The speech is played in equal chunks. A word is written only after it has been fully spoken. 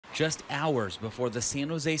Just hours before the San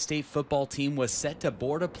Jose State football team was set to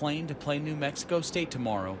board a plane to play New Mexico State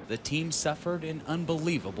tomorrow, the team suffered an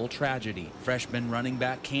unbelievable tragedy. Freshman running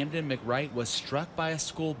back Camdan McWright was struck by a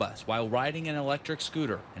school bus while riding an electric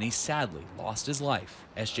scooter, and he sadly lost his life.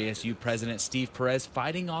 SJSU President Steve Perez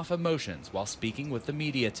fighting off emotions while speaking with the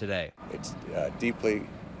media today. It's deeply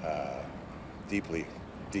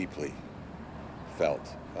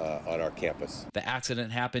felt on our campus. The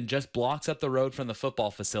accident happened just blocks up the road from the football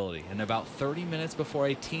facility and about 30 minutes before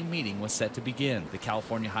a team meeting was set to begin. The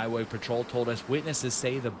California Highway Patrol told us witnesses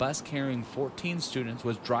say the bus carrying 14 students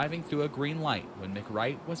was driving through a green light when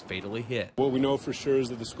McWright was fatally hit. What we know for sure is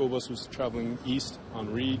that the school bus was traveling east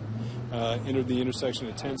on Reed, entered the intersection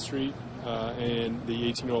at 10th Street, and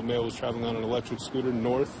the 18-year-old male was traveling on an electric scooter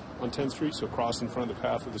north on 10th Street, so crossed in front of the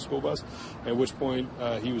path of the school bus, at which point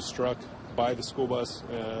he was struck by the school bus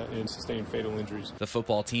and sustained fatal injuries. The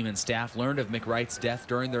football team and staff learned of McWright's death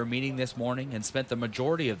during their meeting this morning and spent the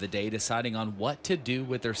majority of the day deciding on what to do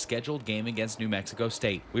with their scheduled game against New Mexico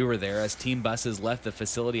State. We were there as team buses left the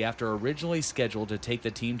facility after originally scheduled to take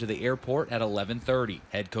the team to the airport at 11:30.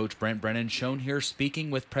 Head coach Brent Brennan shown here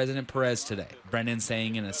speaking with President Perez today. Brennan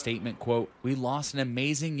saying in a statement, quote, "We lost an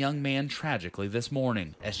amazing young man tragically this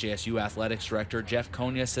morning." SJSU Athletics Director Jeff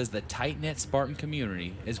Konya says the tight-knit Spartan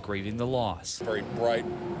community is grieving the loss. Very bright,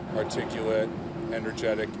 articulate,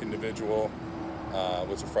 energetic individual,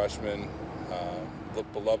 was a freshman,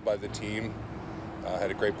 beloved by the team,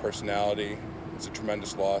 had a great personality. It's a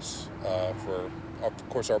tremendous loss for, of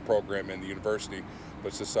course, our program and the university,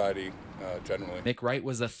 but society generally. McWright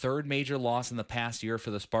was the third major loss in the past year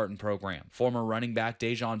for the Spartan program. Former running back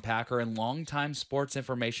Dejon Packer and longtime sports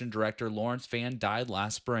information director Lawrence Fan died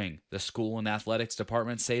last spring. The school and athletics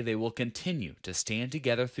departments say they will continue to stand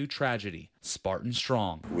together through tragedy. Spartan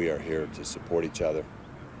strong. We are here to support each other.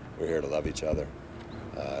 We're here to love each other.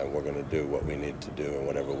 And we're going to do what we need to do and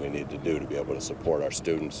whatever we need to do to be able to support our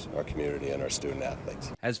students, our community, and our student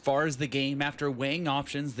athletes. As far as the game, after weighing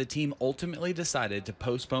options, the team ultimately decided to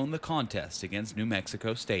postpone the contest against New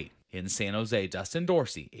Mexico State. In San Jose, Dustin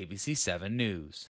Dorsey, ABC 7 News.